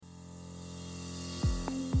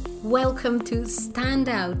Welcome to Stand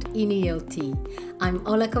Out in ELT. I'm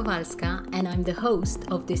Ola Kowalska and I'm the host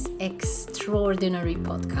of this extraordinary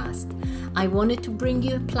podcast. I wanted to bring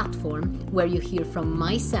you a platform where you hear from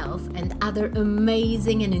myself and other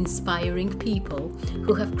amazing and inspiring people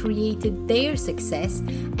who have created their success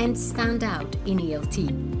and stand out in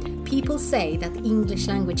ELT. People say that English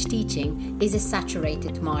language teaching is a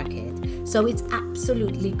saturated market, so it's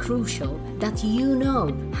absolutely crucial that you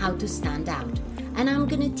know how to stand out. And I'm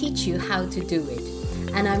going to teach you how to do it.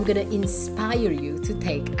 And I'm going to inspire you to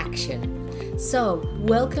take action. So,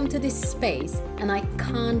 welcome to this space, and I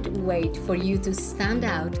can't wait for you to stand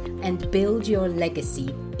out and build your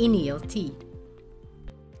legacy in ELT.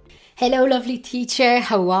 Hello, lovely teacher.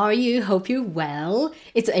 How are you? Hope you're well.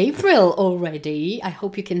 It's April already. I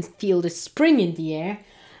hope you can feel the spring in the air.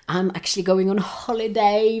 I'm actually going on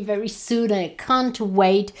holiday very soon. I can't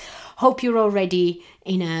wait. Hope you're already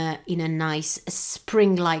in a nice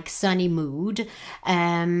spring-like sunny mood,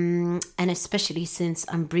 and especially since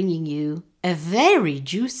I'm bringing you a very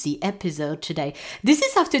juicy episode today. This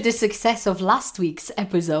is after the success of last week's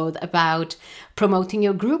episode about promoting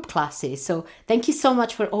your group classes. So thank you so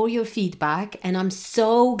much for all your feedback, and I'm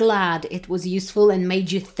so glad it was useful and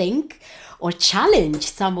made you think or challenge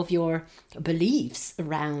some of your beliefs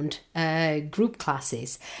around group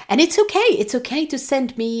classes. And it's okay to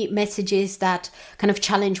send me messages that kind of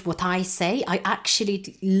challenge what I say. I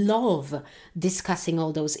actually love discussing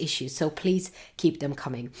all those issues, so please keep them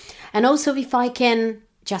coming. And also, if I can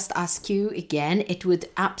just ask you again, it would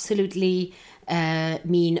absolutely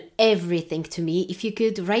mean everything to me if you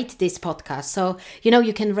could rate this podcast. So,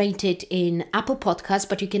 you can rate it in Apple Podcasts,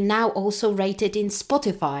 but you can now also rate it in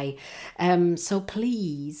Spotify. So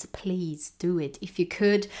please do it. If you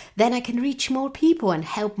could, then I can reach more people and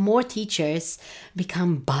help more teachers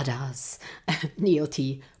become badass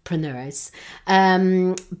ELT-preneurs.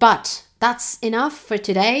 But that's enough for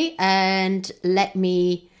today, and let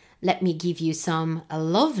me give you some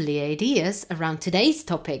lovely ideas around today's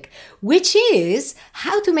topic, which is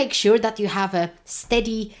how to make sure that you have a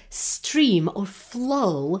steady stream or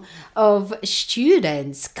flow of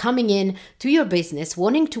students coming in to your business,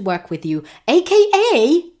 wanting to work with you,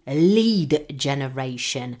 aka lead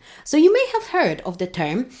generation. So you may have heard of the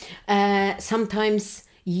term, sometimes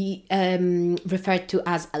referred to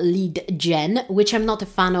as lead gen, which I'm not a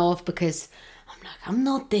fan of because I'm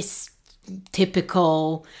not this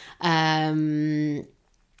typical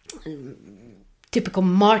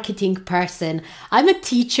marketing person. I'm a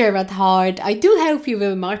teacher at heart. I do help you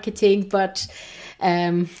with marketing, but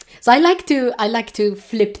so I like to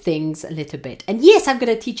flip things a little bit. And yes, I'm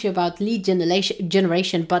going to teach you about lead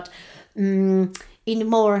generation, but in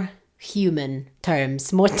more human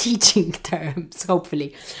terms, more teaching terms,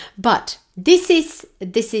 hopefully. But this is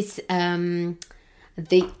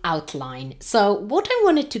the outline. So what I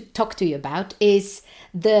wanted to talk to you about is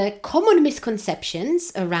the common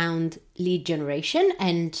misconceptions around lead generation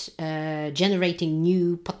and generating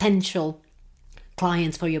new potential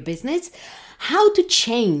clients for your business, how to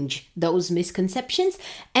change those misconceptions,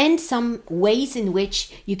 and some ways in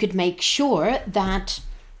which you could make sure that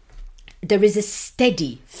there is a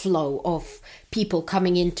steady flow of people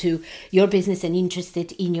coming into your business and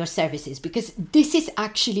interested in your services, because this is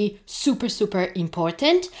actually super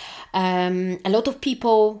important. A lot of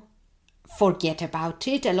people forget about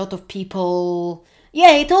it. A lot of people,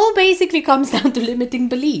 it all basically comes down to limiting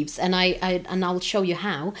beliefs, and I'll show you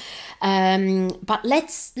how. But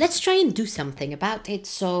let's try and do something about it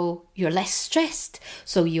so you're less stressed,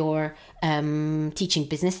 so your teaching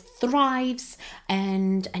business thrives,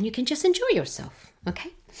 and you can just enjoy yourself.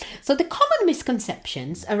 Okay. So the common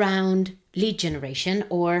misconceptions around lead generation,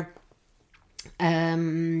 or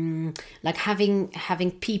like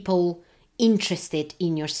having people interested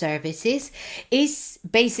in your services, is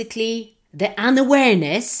basically the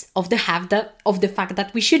unawareness of the fact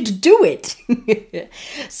that we should do it.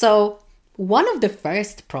 So one of the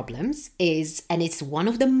first problems is, and it's one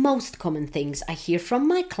of the most common things I hear from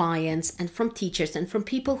my clients and from teachers and from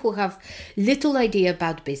people who have little idea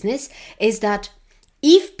about business, is that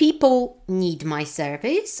if people need my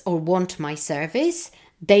service or want my service,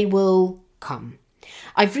 they will come.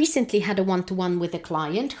 I've recently had a one-to-one with a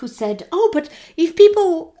client who said, but if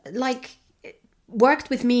people worked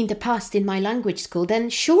with me in the past in my language school, then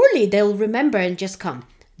surely they'll remember and just come.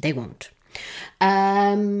 They won't.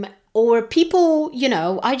 Or people,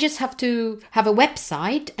 I just have to have a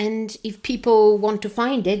website, and if people want to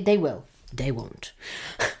find it, they will. They won't.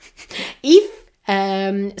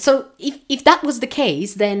 So if that was the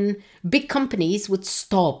case, then big companies would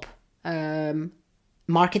stop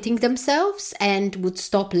marketing themselves and would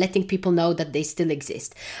stop letting people know that they still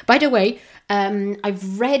exist. By the way,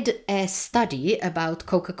 I've read a study about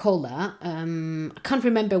Coca-Cola. I can't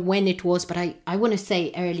remember when it was, but I want to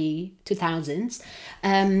say early 2000s.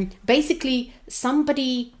 Basically,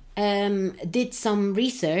 somebody did some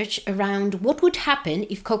research around what would happen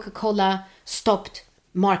if Coca-Cola stopped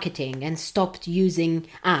marketing and stopped using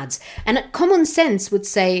ads. And common sense would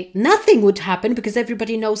say nothing would happen because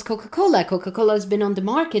everybody knows Coca-Cola. Coca-Cola has been on the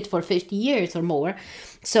market for 50 years or more.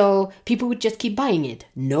 So people would just keep buying it.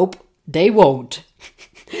 Nope, they won't.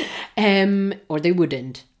 Or they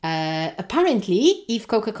wouldn't. Apparently, if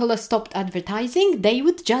Coca-Cola stopped advertising, they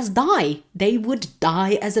would just die. They would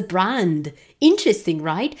die as a brand. Interesting,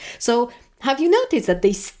 right? So have you noticed that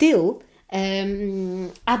they still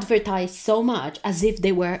advertise so much as if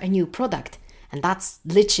they were a new product? And that's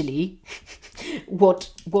literally what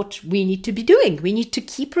we need to be doing. We need to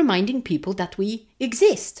keep reminding people that we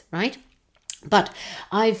exist, right? But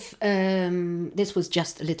this was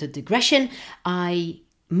just a little digression. I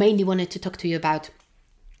mainly wanted to talk to you about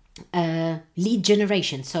lead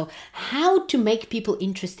generation. So how to make people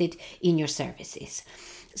interested in your services.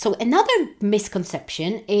 So another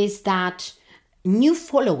misconception is that new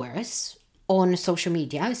followers on social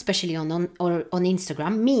media, especially on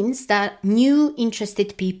Instagram, means that new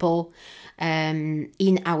interested people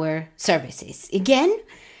in our services. Again,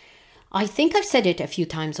 I think I've said it a few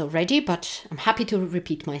times already, but I'm happy to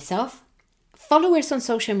repeat myself. Followers on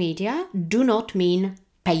social media do not mean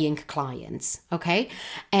paying clients, okay?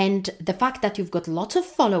 And the fact that you've got lots of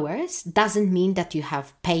followers doesn't mean that you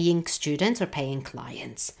have paying students or paying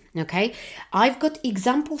clients, okay? I've got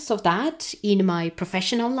examples of that in my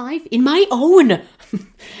professional life, in my own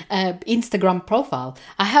Instagram profile.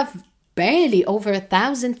 I have barely over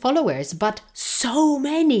 1,000 followers, but so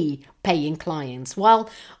many paying clients,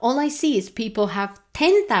 while all I see is people have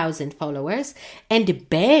 10,000 followers and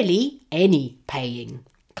barely any paying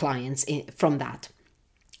clients from that.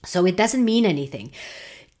 So it doesn't mean anything.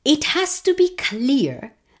 It has to be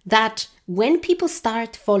clear that when people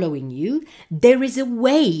start following you, there is a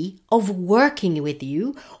way of working with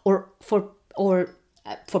you or for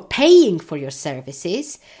paying for your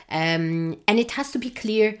services, and it has to be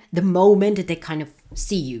clear the moment they kind of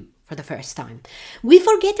see you for the first time. We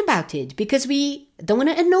forget about it because we don't want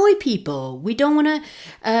to annoy people. We don't want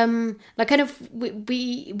to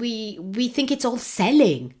we think it's all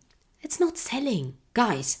selling. It's not selling.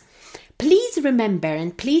 Guys, please remember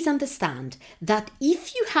and please understand that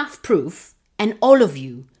if you have proof, and all of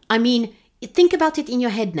you, I mean, think about it in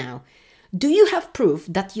your head now. Do you have proof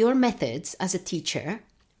that your methods as a teacher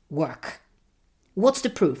work? What's the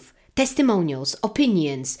proof? Testimonials,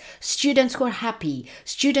 opinions, students who are happy,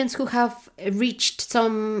 students who have reached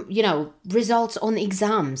some, results on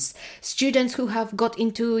exams, students who have got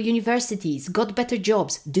into universities, got better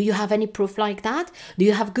jobs. Do you have any proof like that? Do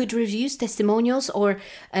you have good reviews, testimonials, or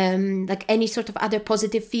like any sort of other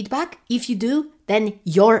positive feedback? If you do, then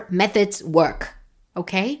your methods work,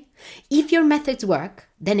 okay? If your methods work,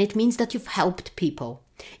 then it means that you've helped people.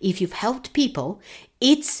 If you've helped people,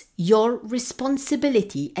 it's your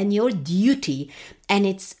responsibility and your duty, and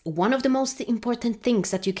it's one of the most important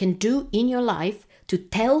things that you can do in your life to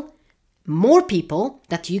tell more people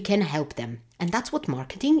that you can help them. And that's what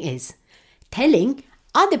marketing is. Telling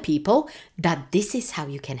other people that this is how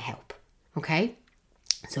you can help, okay?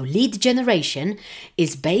 So lead generation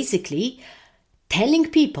is basically telling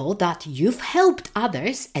people that you've helped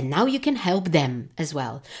others and now you can help them as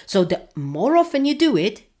well. So the more often you do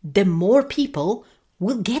it, the more people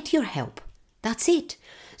will get your help. That's it.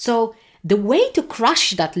 So the way to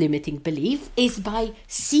crush that limiting belief is by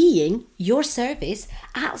seeing your service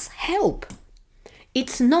as help.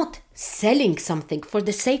 It's not selling something for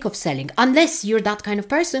the sake of selling, unless you're that kind of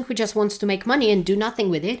person who just wants to make money and do nothing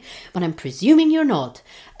with it, but I'm presuming you're not.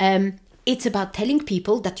 It's about telling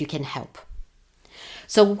people that you can help.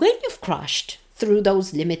 So when you've crushed through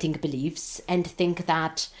those limiting beliefs and think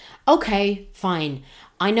that, okay, fine,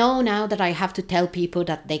 I know now that I have to tell people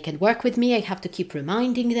that they can work with me, I have to keep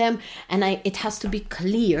reminding them, and it has to be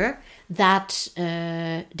clear that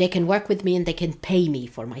they can work with me and they can pay me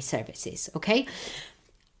for my services, okay?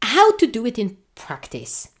 How to do it in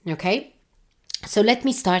practice, okay? So let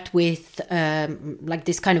me start with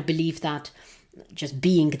this kind of belief that just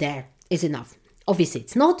being there is enough. Obviously,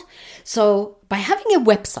 it's not. So by having a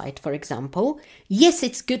website, for example, yes,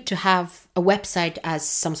 it's good to have a website as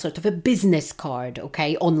some sort of a business card,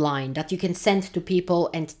 okay, online that you can send to people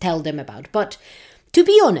and tell them about. But to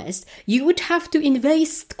be honest, you would have to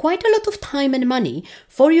invest quite a lot of time and money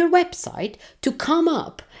for your website to come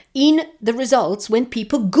up in the results when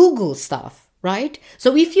people Google stuff. right?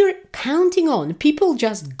 So if you're counting on people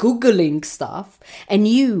just Googling stuff and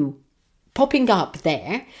you popping up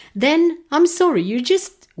there, then I'm sorry, you're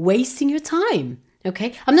just wasting your time.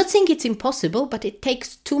 Okay, I'm not saying it's impossible, but it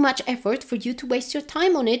takes too much effort for you to waste your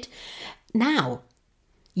time on it. Now,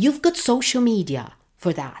 you've got social media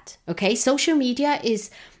for that. Okay, social media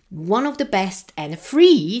is one of the best and a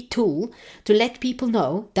free tool to let people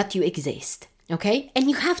know that you exist. Okay, and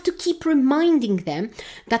you have to keep reminding them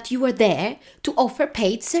that you are there to offer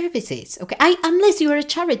paid services. Okay, unless you are a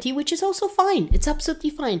charity, which is also fine. It's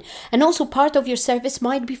absolutely fine. And also part of your service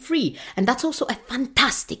might be free. And that's also a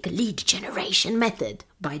fantastic lead generation method,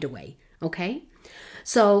 by the way. Okay,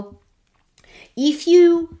 so if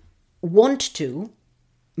you want to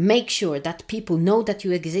make sure that people know that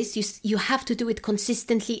you exist, you have to do it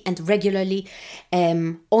consistently and regularly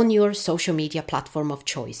on your social media platform of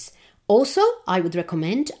choice. Also, I would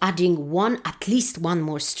recommend adding at least one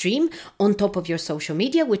more stream on top of your social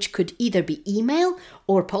media, which could either be email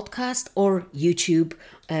or podcast or YouTube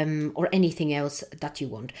or anything else that you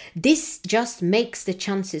want. This just makes the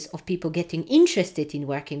chances of people getting interested in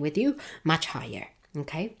working with you much higher.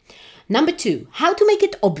 Okay. Number 2, how to make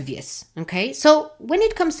it obvious. Okay. So when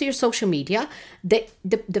it comes to your social media,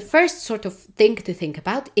 the first sort of thing to think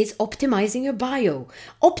about is optimizing your bio.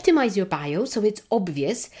 Optimize your bio so it's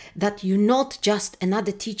obvious that you're not just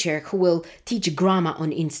another teacher who will teach grammar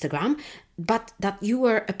on Instagram, but that you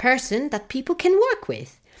are a person that people can work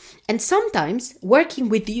with. And sometimes working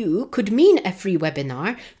with you could mean a free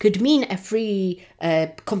webinar, could mean a free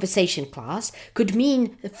conversation class, could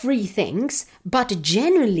mean free things, but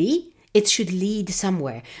generally it should lead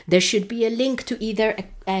somewhere. There should be a link to either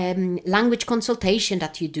a language consultation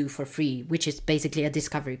that you do for free, which is basically a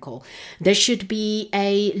discovery call. There should be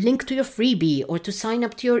a link to your freebie or to sign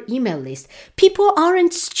up to your email list. People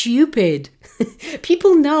aren't stupid.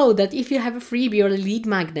 People know that if you have a freebie or a lead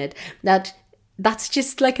magnet, that's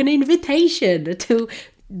just like an invitation to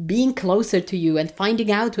being closer to you and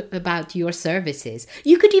finding out about your services.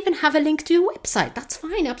 You could even have a link to your website. That's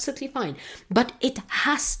fine, absolutely fine. But it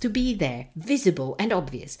has to be there, visible and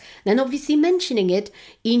obvious. Then obviously mentioning it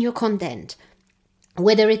in your content,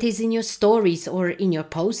 whether it is in your stories or in your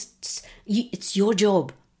posts, it's your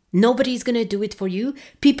job. Nobody's going to do it for you.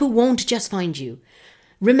 People won't just find you.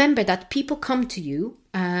 Remember that people come to you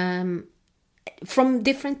from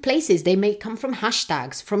different places. They may come from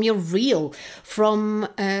hashtags, from your reel, from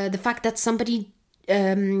the fact that somebody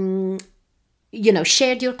shared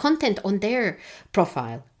your content on their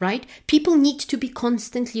profile, right? People need to be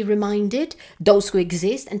constantly reminded, those who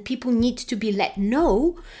exist, and people need to be let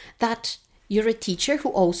know that you're a teacher who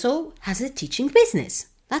also has a teaching business.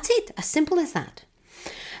 That's it, as simple as that.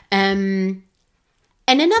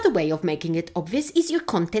 And another way of making it obvious is your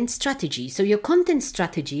content strategy. So your content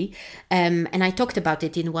strategy, and I talked about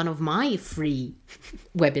it in one of my free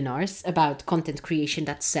webinars about content creation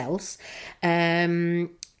that sells,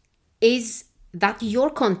 is that your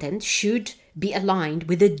content should be aligned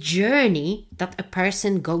with the journey that a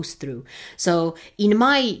person goes through. So in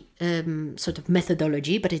my sort of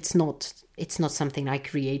methodology, but it's not something I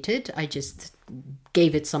created. I just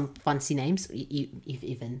gave it some fancy names, if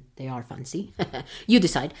even they are fancy. You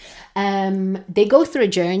decide. They go through a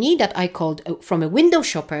journey that I called from a window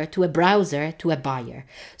shopper to a browser to a buyer.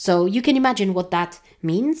 So you can imagine what that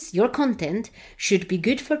means. Your content should be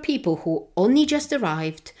good for people who only just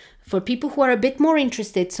arrived, for people who are a bit more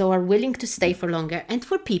interested, so are willing to stay for longer, and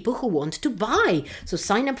for people who want to buy. So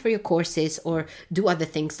sign up for your courses or do other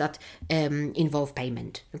things that involve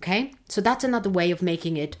payment. Okay? So that's another way of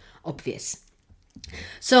making it obvious.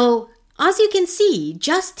 So as you can see,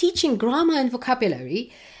 just teaching grammar and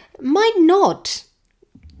vocabulary might not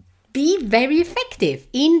be very effective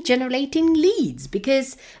in generating leads,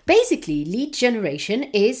 because basically lead generation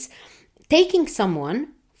is taking someone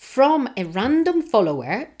from a random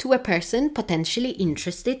follower to a person potentially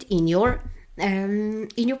interested in your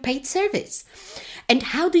paid service. And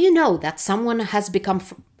how do you know that someone has become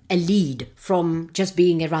a lead from just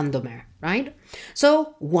being a randomer, right?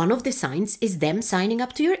 So one of the signs is them signing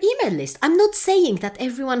up to your email list. I'm not saying that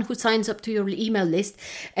everyone who signs up to your email list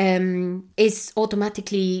is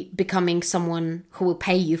automatically becoming someone who will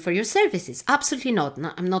pay you for your services. Absolutely not.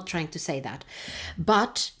 No, I'm not trying to say that.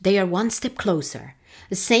 But they are one step closer.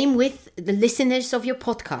 The same with the listeners of your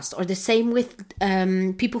podcast, or the same with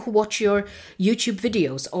people who watch your YouTube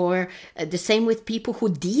videos, or the same with people who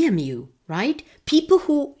DM you, right? People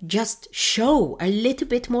who just show a little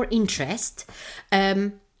bit more interest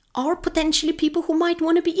are potentially people who might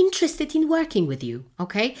want to be interested in working with you,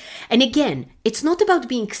 okay? And again, it's not about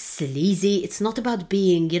being sleazy. It's not about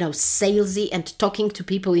being, salesy and talking to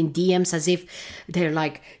people in DMs as if they're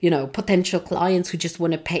like, potential clients who just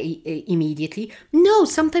want to pay immediately. No,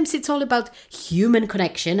 sometimes it's all about human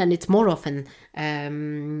connection, and it's more often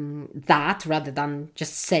that rather than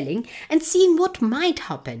just selling and seeing what might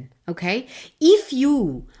happen, okay? If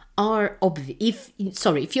you are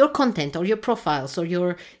if your content or your profiles or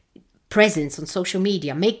your presence on social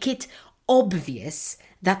media make it obvious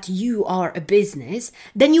that you are a business,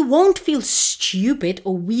 then you won't feel stupid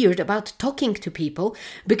or weird about talking to people,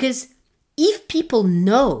 because if people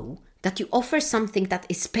know that you offer something that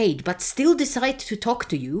is paid but still decide to talk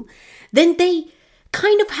to you, then they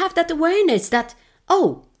kind of have that awareness that,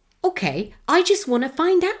 oh, okay, I just want to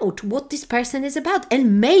find out what this person is about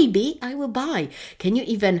and maybe I will buy.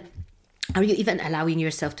 Are you even allowing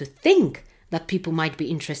yourself to think that people might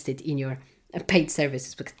be interested in your paid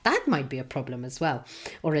services? Because that might be a problem as well,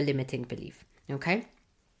 or a limiting belief, okay?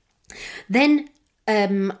 Then,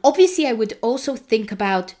 obviously, I would also think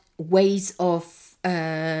about ways of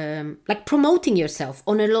promoting yourself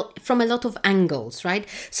from a lot of angles, right?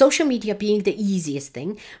 Social media being the easiest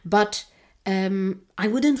thing, but I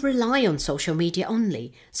wouldn't rely on social media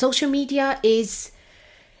only. Social media is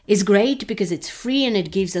great because it's free and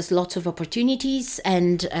it gives us lots of opportunities,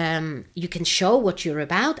 and you can show what you're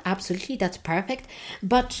about. Absolutely, that's perfect.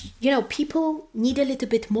 But, people need a little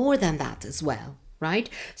bit more than that as well, right?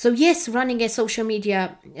 So yes, running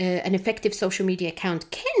an effective social media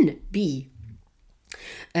account can be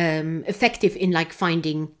effective in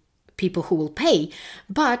finding people who will pay,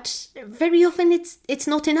 but very often it's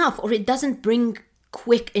not enough, or it doesn't bring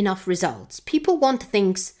quick enough results. People want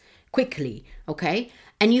things quickly, okay?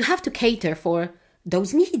 And you have to cater for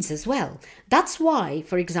those needs as well. That's why,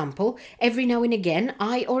 for example, every now and again,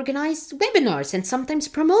 I organize webinars and sometimes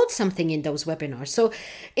promote something in those webinars. So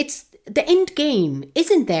it's the end game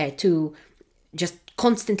isn't there to just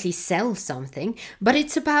constantly sell something, but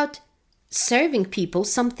it's about serving people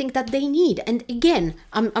something that they need. And again,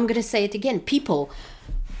 I'm going to say it again, people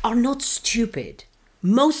are not stupid.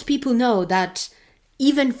 Most people know that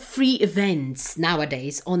even free events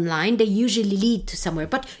nowadays online, they usually lead to somewhere,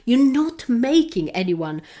 but you're not making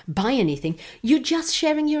anyone buy anything. You're just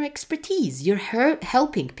sharing your expertise. You're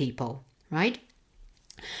helping people, right?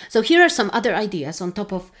 So here are some other ideas on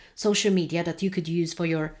top of social media that you could use for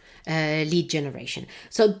your lead generation.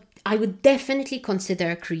 So I would definitely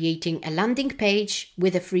consider creating a landing page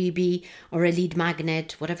with a freebie or a lead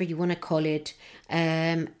magnet, whatever you want to call it,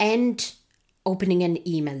 and opening an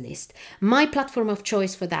email list. My platform of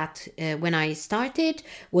choice for that when I started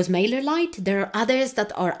was MailerLite. There are others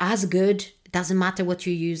that are as good. Doesn't matter what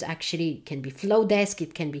you use, actually. It can be Flowdesk,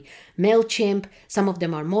 it can be MailChimp. Some of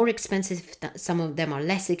them are more expensive, some of them are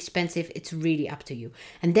less expensive. It's really up to you.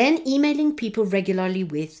 And then emailing people regularly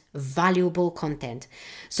with valuable content.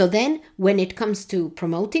 So then when it comes to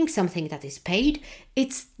promoting something that is paid,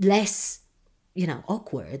 it's less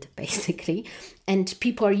awkward, basically. And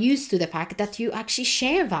people are used to the fact that you actually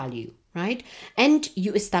share value, right? And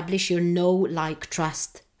you establish your know, like,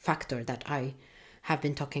 trust factor that I have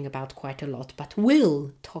been talking about quite a lot, but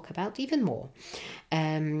will talk about even more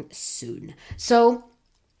soon. So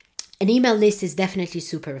an email list is definitely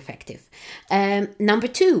super effective. Number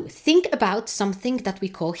 2, think about something that we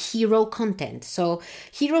call hero content. So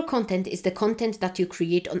hero content is the content that you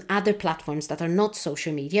create on other platforms that are not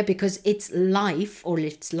social media, because its life or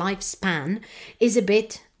its lifespan is a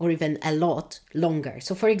bit or even a lot longer.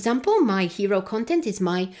 So for example, my hero content is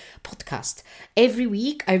my podcast. Every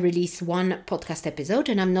week I release one podcast episode,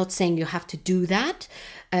 and I'm not saying you have to do that.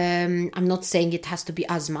 I'm not saying it has to be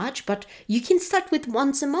as much, but you can start with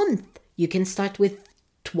once a month. You can start with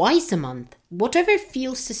twice a month. Whatever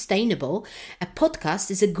feels sustainable. A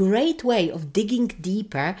podcast is a great way of digging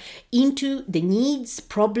deeper into the needs,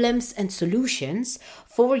 problems, and solutions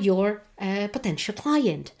for your potential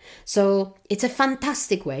client. So it's a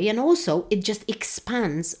fantastic way, and also it just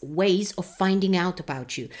expands ways of finding out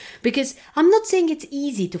about you. Because I'm not saying it's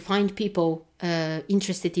easy to find people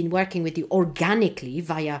interested in working with you organically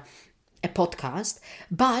via a podcast,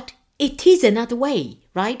 but it is another way,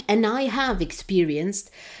 right? And I have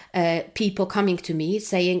experienced people coming to me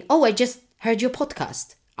saying, oh, I just heard your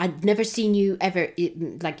podcast. I'd never seen you ever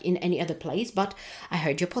in any other place, but I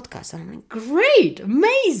heard your podcast. And I'm like, great,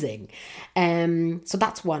 amazing. So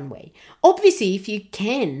that's one way. Obviously, if you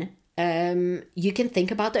can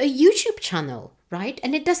think about a YouTube channel, right?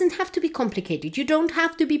 And it doesn't have to be complicated. You don't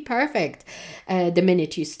have to be perfect the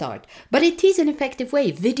minute you start. But it is an effective way.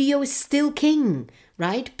 Video is still king,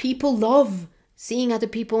 right? People love seeing other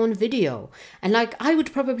people on video. And like, I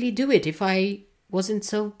would probably do it if I wasn't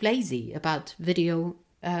so lazy about video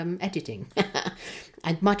editing.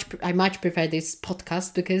 I much prefer this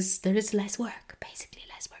podcast because there is less work, basically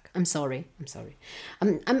less work. I'm sorry.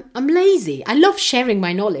 I'm lazy. I love sharing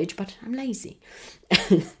my knowledge, but I'm lazy.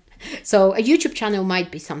 So a YouTube channel might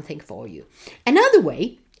be something for you. Another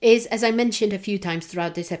way is, as I mentioned a few times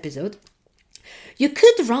throughout this episode, you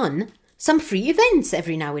could run some free events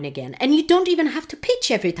every now and again, and you don't even have to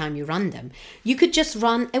pitch every time you run them. You could just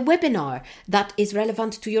run a webinar that is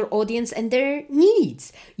relevant to your audience and their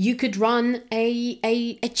needs. You could run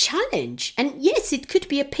a challenge, and yes, it could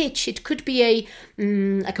be a pitch, it could be a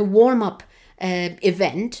like a warm-up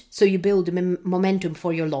event, so you build momentum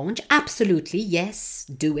for your launch. Absolutely, yes,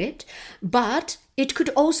 do it. But it could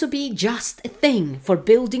also be just a thing for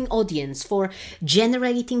building audience, for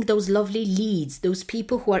generating those lovely leads, those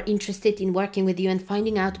people who are interested in working with you and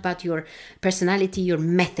finding out about your personality, your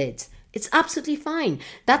methods. It's absolutely fine.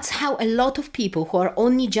 That's how a lot of people who are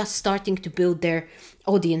only just starting to build their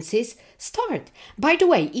audiences start. By the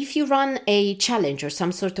way, if you run a challenge or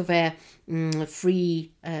some sort of a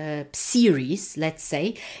free series, let's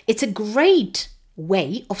say, it's a great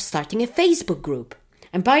way of starting a Facebook group.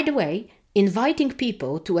 And by the way, inviting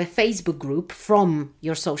people to a Facebook group from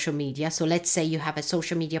your social media. So let's say you have a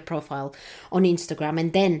social media profile on Instagram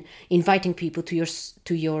and then inviting people to your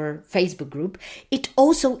Facebook group. It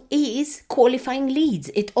also is qualifying leads.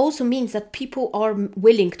 It also means that people are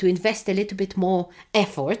willing to invest a little bit more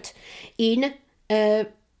effort in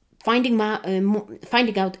finding out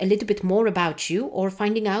a little bit more about you or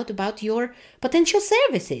finding out about your potential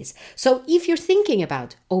services. So if you're thinking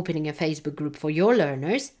about opening a Facebook group for your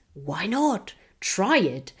learners, why not? Try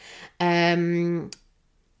it.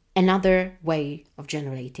 Another way of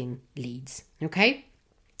generating leads, okay?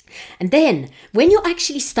 And then when you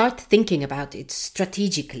actually start thinking about it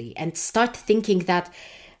strategically and start thinking that,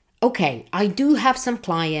 okay, I do have some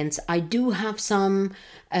clients, I do have some,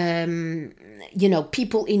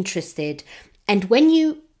 people interested. And when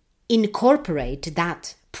you incorporate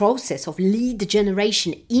that process of lead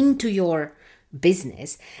generation into your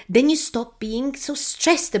business, then you stop being so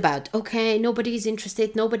stressed about, okay, nobody is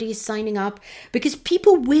interested, nobody is signing up, because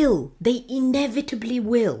people will, they inevitably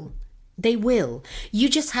will. They will. You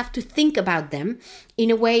just have to think about them in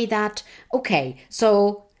a way that, okay,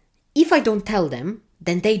 so if I don't tell them,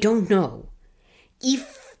 then they don't know.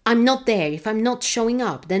 If I'm not there, if I'm not showing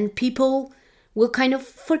up, then people will kind of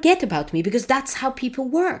forget about me, because that's how people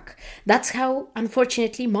work. That's how,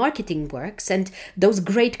 unfortunately, marketing works. And those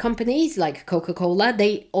great companies like Coca-Cola,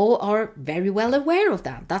 they all are very well aware of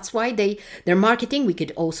that. That's why their marketing, we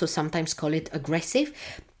could also sometimes call it aggressive.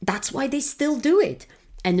 That's why they still do it.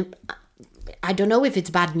 And I don't know if it's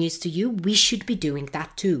bad news to you. We should be doing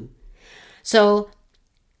that too. So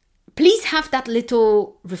please have that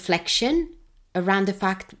little reflection around the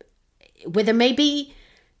fact whether maybe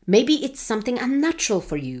it's something unnatural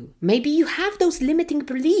for you. Maybe you have those limiting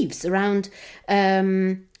beliefs around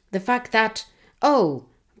the fact that, oh,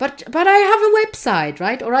 but I have a website,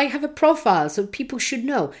 right? Or I have a profile, so people should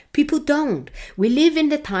know. People don't. We live in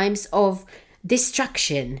the times of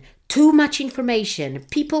distraction, too much information,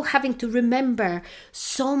 people having to remember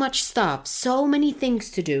so much stuff, so many things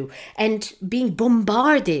to do, and being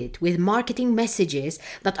bombarded with marketing messages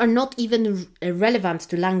that are not even relevant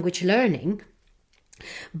to language learning.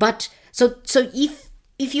 But so if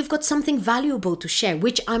you've got something valuable to share,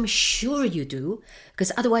 which I'm sure you do,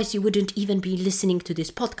 because otherwise you wouldn't even be listening to this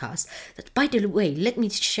podcast. That, by the way, let me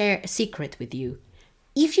share a secret with you.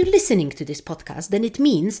 If you're listening to this podcast, then it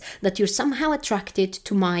means that you're somehow attracted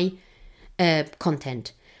to my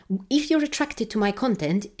content. If you're attracted to my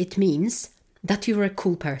content, it means that you're a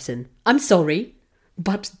cool person. I'm sorry,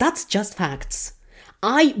 but that's just facts.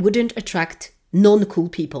 I wouldn't attract non-cool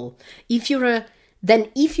people. If you are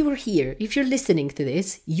here, if you're listening to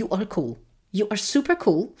this, you are cool. You are super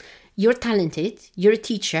cool. You're talented. You're a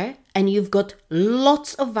teacher, and you've got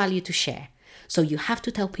lots of value to share. So you have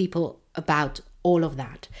to tell people about all of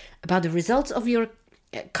that, about the results of your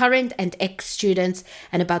current and ex-students,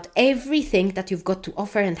 and about everything that you've got to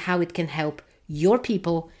offer and how it can help your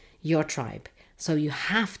people, your tribe. So you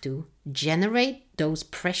have to generate those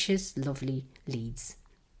precious, lovely leads.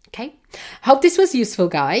 Okay, hope this was useful,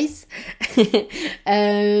 guys.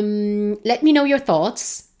 Let me know your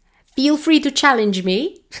thoughts. Feel free to challenge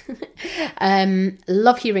me.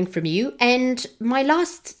 Love hearing from you. And my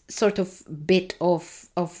last sort of bit of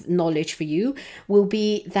knowledge for you will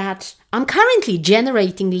be that I'm currently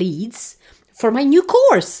generating leads for my new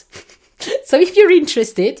course. So if you're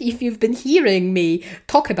interested, if you've been hearing me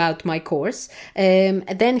talk about my course,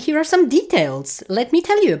 then here are some details. Let me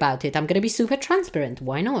tell you about it. I'm going to be super transparent.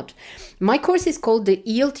 Why not? My course is called the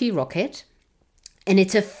ELT Rocket, and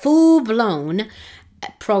it's a full-blown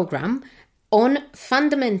program on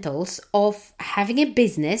fundamentals of having a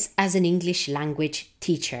business as an English language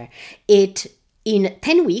teacher. In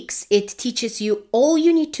 10 weeks, it teaches you all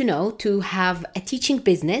you need to know to have a teaching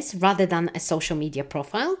business rather than a social media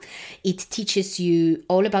profile. It teaches you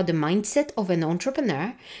all about the mindset of an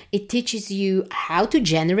entrepreneur. It teaches you how to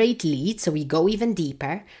generate leads, so we go even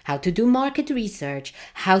deeper, how to do market research,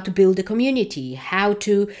 how to build a community, how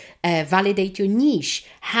to validate your niche,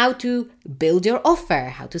 how to build your offer,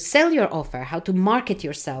 how to sell your offer, how to market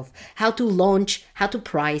yourself, how to launch, how to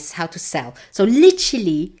price, how to sell. So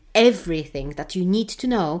literally everything that you need to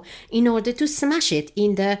know in order to smash it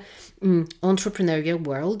in the entrepreneurial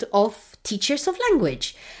world of teachers of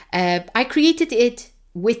language. I created it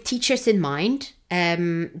with teachers in mind.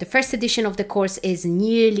 The first edition of the course is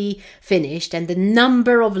nearly finished, and the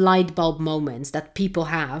number of light bulb moments that people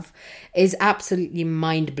have is absolutely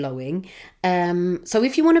mind-blowing. So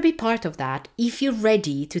if you want to be part of that, if you're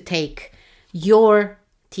ready to take your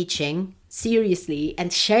teaching seriously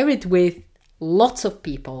and share it with lots of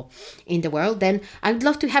people in the world, then I would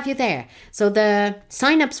love to have you there. So the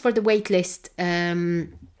sign-ups for the waitlist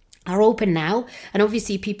are open now, and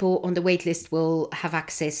obviously people on the waitlist will have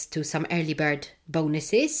access to some early bird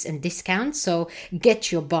bonuses and discounts, so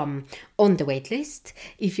get your bum on the waitlist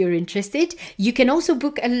if you're interested. You can also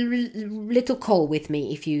book a little call with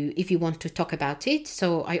me if you want to talk about it.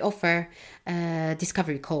 So I offer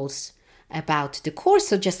discovery calls about the course,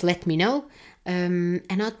 so just let me know. And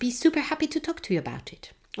I'd be super happy to talk to you about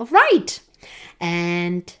it. All right.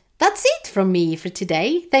 And that's it from me for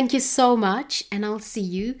today. Thank you so much, and I'll see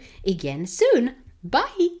you again soon.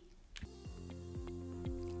 Bye.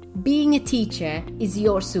 Being a teacher is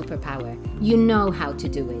your superpower. You know how to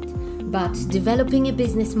do it. But developing a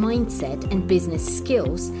business mindset and business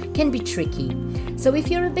skills can be tricky. So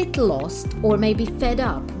if you're a bit lost or maybe fed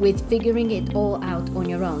up with figuring it all out on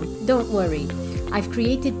your own, don't worry. I've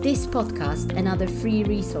created this podcast and other free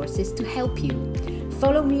resources to help you.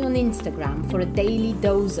 Follow me on Instagram for a daily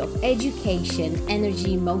dose of education,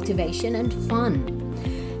 energy, motivation, and fun.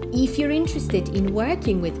 If you're interested in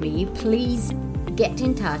working with me, please get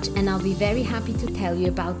in touch, and I'll be very happy to tell you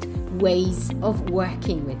about ways of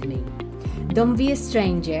working with me. Don't be a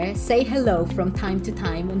stranger. Say hello from time to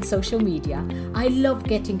time on social media. I love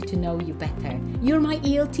getting to know you better. You're my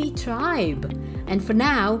ELT tribe. And for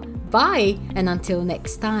now, bye, and until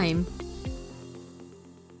next time.